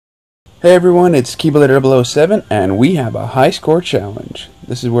Hey everyone, it's Keyblader007 and we have a high score challenge.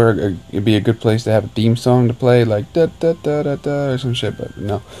 This is where it'd be a good place to have a theme song to play, like da da da da da or some shit, but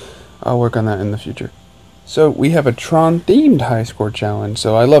no, I'll work on that in the future. So we have a Tron themed high score challenge.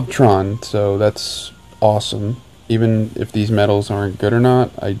 So I love Tron, so that's awesome. Even if these medals aren't good or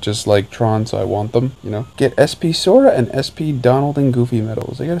not, I just like Tron, so I want them, you know. Get SP Sora and SP Donald and Goofy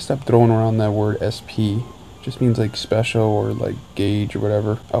medals. I gotta stop throwing around that word SP. It just means like special or like gauge or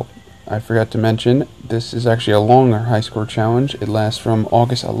whatever. Oh, I forgot to mention, this is actually a longer high score challenge. It lasts from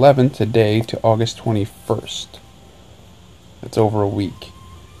August 11th today to August 21st. That's over a week.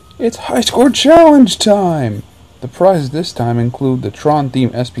 It's high score challenge time! The prizes this time include the Tron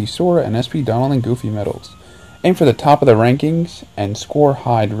theme SP Sora and SP Donald and Goofy medals. Aim for the top of the rankings and score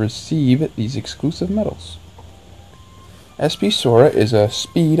high to receive these exclusive medals. SP Sora is a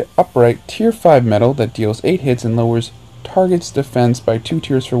speed upright tier 5 medal that deals 8 hits and lowers target's defense by 2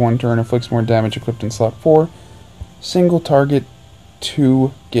 tiers for 1 turn, inflicts more damage equipped in slot 4, single target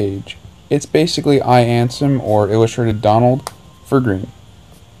 2 gauge. It's basically Ansem or Illustrated Donald for green.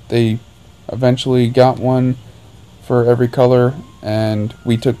 They eventually got one for every color, and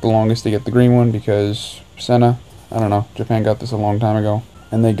we took the longest to get the green one because Senna, I don't know, Japan got this a long time ago,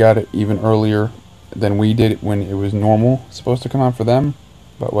 and they got it even earlier than we did when it was normal supposed to come out for them,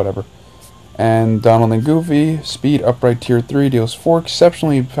 but whatever. And Donald and Goofy, speed upright tier 3, deals 4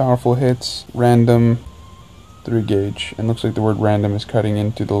 exceptionally powerful hits, random 3 gauge. And looks like the word random is cutting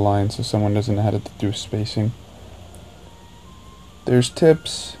into the line so someone doesn't know how to do spacing. There's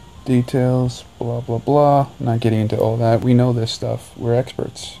tips, details, blah blah blah. Not getting into all that. We know this stuff. We're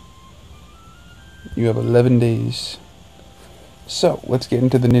experts. You have 11 days. So, let's get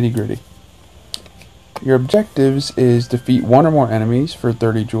into the nitty gritty. Your objectives is defeat 1 or more enemies for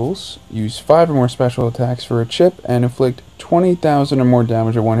 30 joules, use 5 or more special attacks for a chip, and inflict 20,000 or more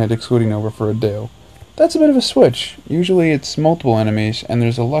damage at 1 hit excluding Nova for a Dale. That's a bit of a switch. Usually it's multiple enemies and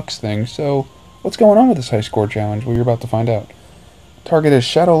there's a Lux thing, so what's going on with this high score challenge? Well, you're about to find out. Target is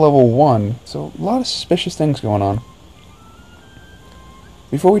Shadow level 1, so a lot of suspicious things going on.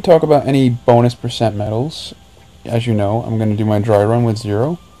 Before we talk about any bonus percent medals, as you know, I'm going to do my dry run with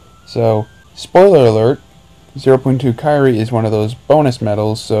 0. So, spoiler alert, 0.2 Kairi is one of those bonus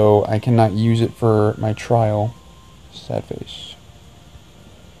medals, so I cannot use it for my trial. Sad face.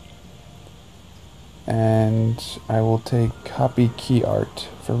 And I will take copy key art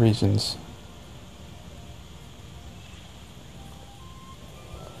for reasons.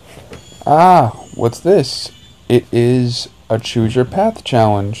 Ah, what's this? It is a choose your path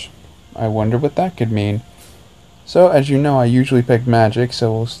challenge. I wonder what that could mean. So, as you know, I usually pick magic,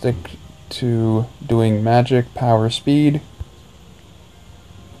 so we'll stick to doing magic, power, speed.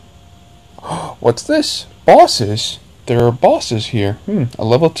 What's this? Bosses? There are bosses here. A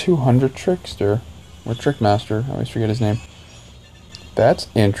level 200 trickster. Or trickmaster. I always forget his name. That's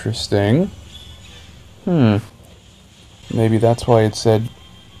interesting. Maybe that's why it said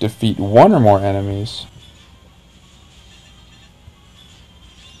defeat 1 or more enemies.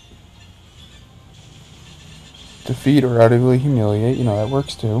 Defeat or utterly humiliate. You know, that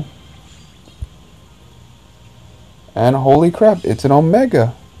works too. And holy crap, it's an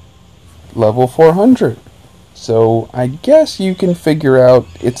Omega. Level 400. So I guess you can figure out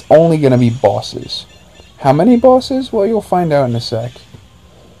it's only going to be bosses. How many bosses? Well, you'll find out in a sec.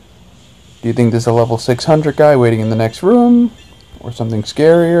 Do you think there's a level 600 guy waiting in the next room? Or something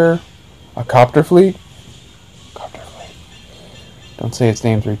scarier? A copter fleet? Copter fleet. Don't say its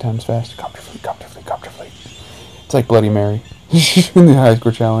name 3 times fast. Copter fleet, copter fleet, copter fleet. It's like Bloody Mary in the high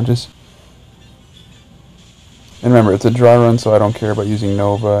score challenges. And remember, it's a dry run, so I don't care about using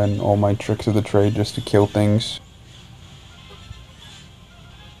Nova and all my tricks of the trade just to kill things.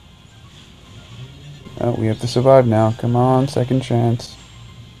 Oh, we have to survive now. Come on, second chance.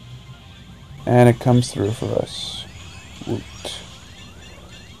 And it comes through for us. Woot.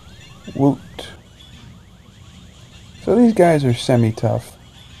 Woot. So these guys are semi-tough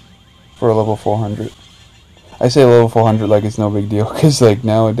for a level 400. I say level 400 like it's no big deal, because like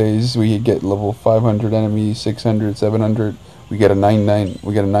nowadays we get level 500 enemies, 600, 700. We get a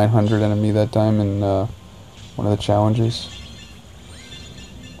 900 enemy that time in one of the challenges.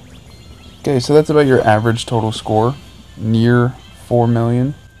 Okay, so that's about your average total score, near 4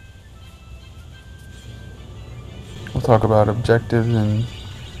 million. We'll talk about objectives and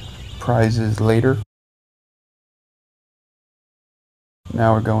prizes later.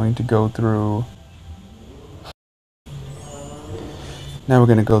 Now we're going to go through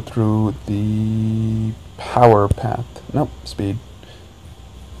the power path. Nope, speed.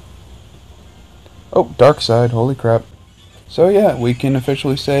 Oh, dark side, holy crap. So yeah, we can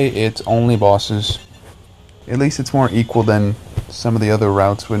officially say it's only bosses. At least it's more equal than some of the other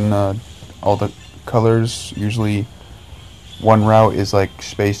routes when all the colors, usually one route is like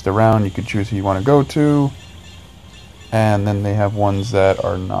spaced around. You could choose who you want to go to, and then they have ones that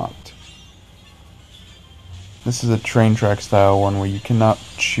are not. This is a train track style one where you cannot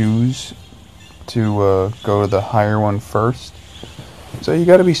choose to go to the higher one first. So you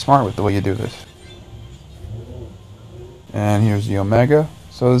gotta be smart with the way you do this. And here's the Omega.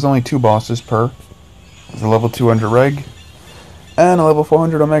 So there's only 2 bosses per. There's a level 200 reg and a level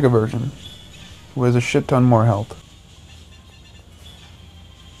 400 Omega version, who has a shit ton more health.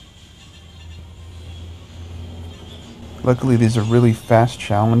 Luckily these are really fast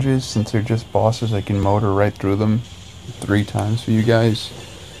challenges. Since they're just bosses, I can motor right through them 3 times for you guys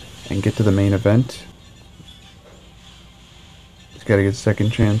and get to the main event. Just gotta get a second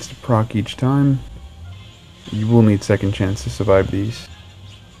chance to proc each time. You will need second chance to survive these.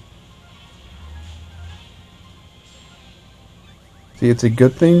 See, it's a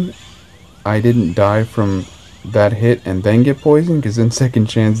good thing I didn't die from that hit and then get poisoned, because then second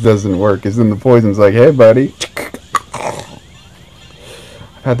chance doesn't work, because then the poison's like, hey buddy.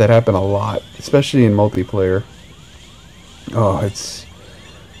 I've had that happen a lot, especially in multiplayer. Oh, it's...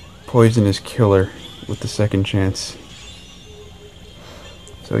 poison is killer with the second chance.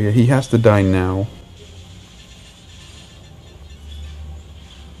 So yeah, he has to die now.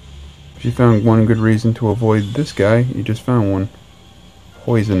 If you found one good reason to avoid this guy, you just found one.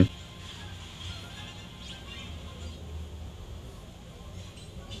 Poison.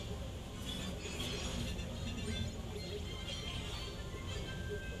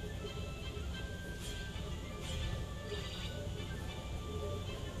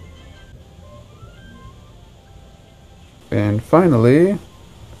 And finally,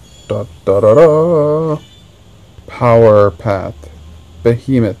 Power Path.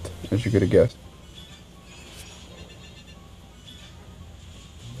 Behemoth, as you could have guessed.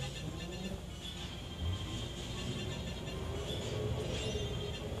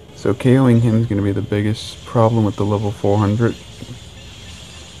 So KOing him is going to be the biggest problem with the level 400.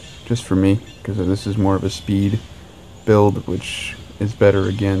 Just for me, because this is more of a speed build, which is better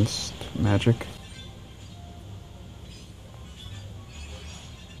against magic.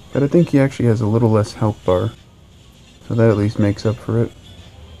 But I think he actually has a little less health bar, so that at least makes up for it.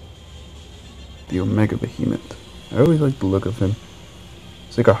 The Omega Behemoth. I always like the look of him.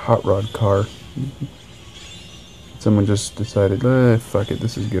 It's like a hot rod car. Someone just decided, fuck it,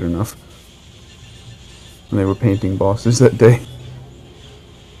 this is good enough. And they were painting bosses that day.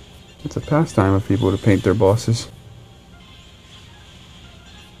 It's a pastime of people to paint their bosses.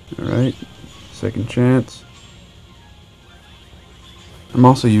 Alright, second chance. I'm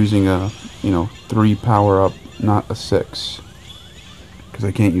also using a, 3 power up, not a 6. Because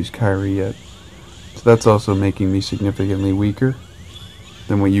I can't use Kairi yet. So that's also making me significantly weaker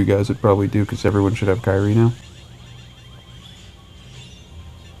than what you guys would probably do, because everyone should have Kairi now.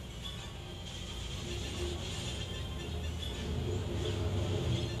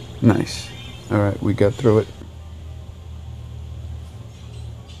 Nice. Alright, we got through it.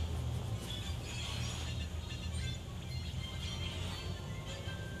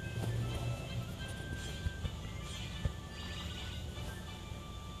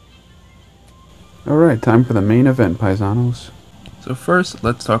 Alright, time for the main event, paisanos. So first,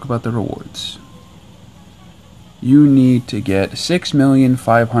 let's talk about the rewards. You need to get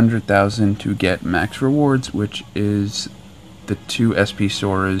 6,500,000 to get max rewards, which is the 2 SP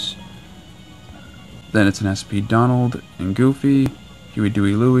Soras. Then it's an SP Donald and Goofy, Huey,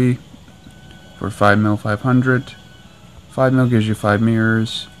 Dewey, Louie for 5,500,000. 5 mil gives you 5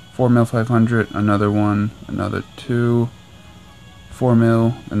 mirrors. 4 mil 500, another one, another 2. 4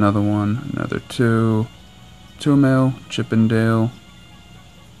 mil, another one, another 2. 2 mil, Chip and Dale.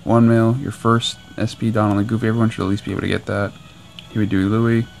 1 mil, your first SP Donald and Goofy. Everyone should at least be able to get that. Huey, Dewey,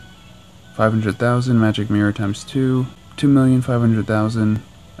 Louie. 500,000 Magic Mirror times 2. 2,500,000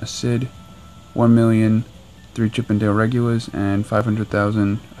 a Sid. 1 million 3 Chip and Dale regulars, and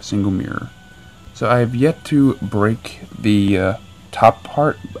 500,000 a single mirror. So I have yet to break the top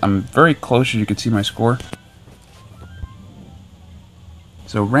part. I'm very close, as you can see my score.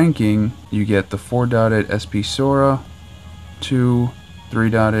 So ranking, you get the 4-dotted SP Sora, 2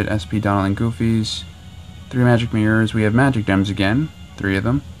 3-dotted SP Donald and Goofies, 3 magic mirrors. We have magic gems again, 3 of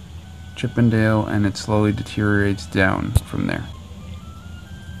them. Chip and Dale, and it slowly deteriorates down from there.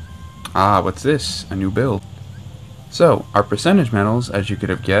 Ah, what's this? A new build. So, our percentage medals, as you could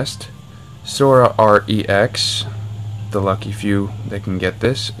have guessed, Sora Art EX, the lucky few that can get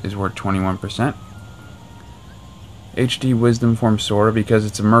this, is worth 21%. HD Wisdom Form Sora, because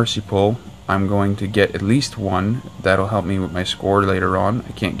it's a mercy pull, I'm going to get at least one. That'll help me with my score later on.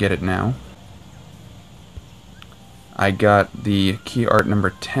 I can't get it now. I got the Key Art number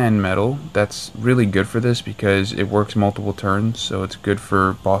 10 medal. That's really good for this because it works multiple turns, so it's good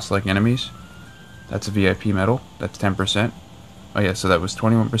for boss-like enemies. That's a VIP medal. That's 10%. Oh yeah, so that was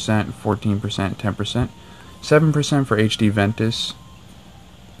 21%, 14%, 10%. 7% for HD Ventus.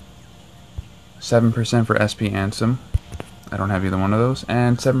 7% for SP Ansem. I don't have either one of those.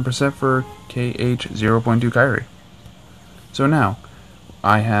 And 7% for KH 0.2 Kairi. So now,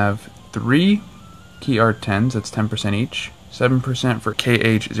 I have 3 Key Art 10s, that's 10% each. 7% for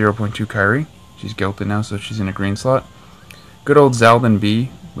KH 0.2 Kairi. She's guilted now, so she's in a green slot. Good old Zaldin B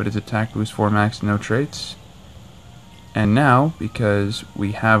with his attack boost 4 max, no traits. And now, because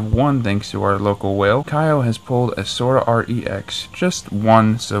we have one thanks to our local whale, Kyle has pulled a Sora Art EX. Just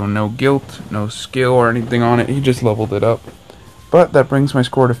one, so no guilt, no skill or anything on it. He just leveled it up. But that brings my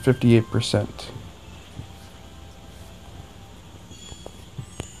score to 58%.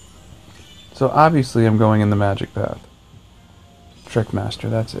 So obviously I'm going in the magic path. Trick Master,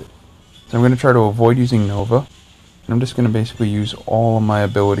 that's it. So I'm going to try to avoid using Nova. And I'm just going to basically use all of my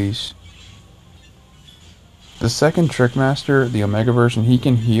abilities. The second Trick Master, the Omega version, he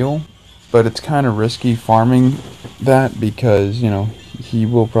can heal, but it's kind of risky farming that because, you know, he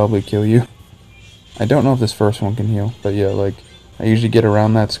will probably kill you. I don't know if this first one can heal, but yeah, like, I usually get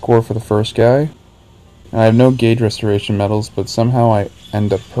around that score for the first guy. And I have no gauge restoration medals, but somehow I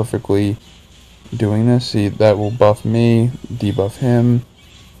end up perfectly doing this. See, that will buff me, debuff him.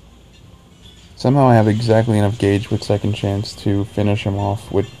 Somehow I have exactly enough gauge with second chance to finish him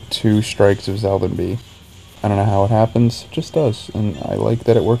off with 2 strikes of Zaldin B. I don't know how it happens, it just does, and I like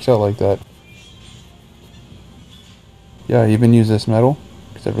that it works out like that. Yeah, I even use this medal,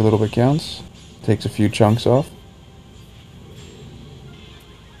 because every little bit counts. Takes a few chunks off.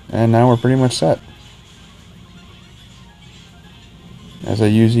 And now we're pretty much set. As I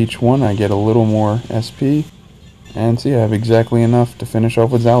use each one, I get a little more SP, and see, I have exactly enough to finish off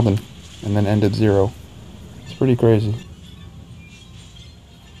with Zaldin, and then end at 0. It's pretty crazy.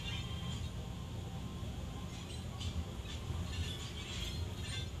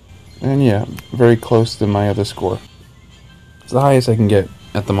 And yeah, very close to my other score. It's the highest I can get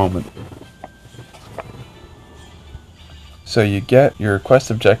at the moment. So you get your quest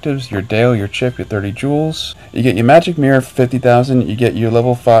objectives, your Dale, your chip, your 30 jewels. You get your magic mirror for 50,000. You get your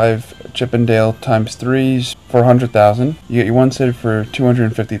level 5 chip and Dale times 3s for 100,000. You get your 1 Sid for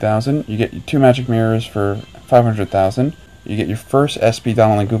 250,000. You get your 2 magic mirrors for 500,000. You get your first SP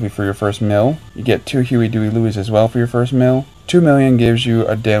Donald and Goofy for your first mill. You get 2 Huey, Dewey, Louie as well for your first mill. 2 million gives you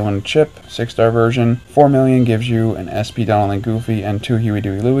a Dale and chip, 6-star version. 4 million gives you an SP Donald and Goofy and 2 Huey,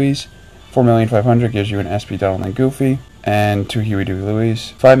 Dewey, Louie. 4,500,000 gives you an SP Donald and Goofy and 2 Huey, Dewey, Louie.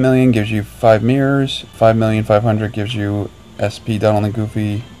 5 million gives you 5 mirrors. 5,500,000 gives you SP Donald and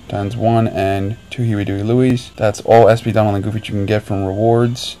Goofy times 1 and 2 Huey, Dewey, Louie. That's all SP Donald and Goofy you can get from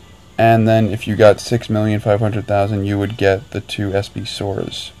rewards. And then if you got 6,500,000, you would get the 2 SP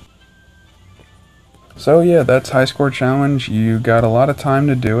Soras. So yeah, that's High Score Challenge. You got a lot of time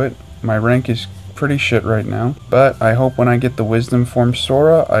to do it. My rank is pretty shit right now, but I hope when I get the Wisdom Form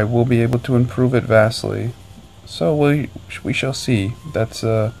Sora, I will be able to improve it vastly. So we shall see. That's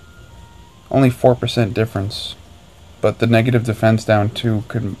only 4% difference, but the negative defense down 2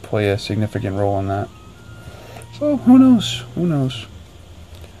 could play a significant role in that. So who knows? Who knows?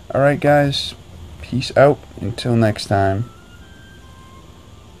 Alright guys, peace out until next time.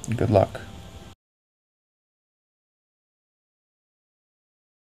 Good luck.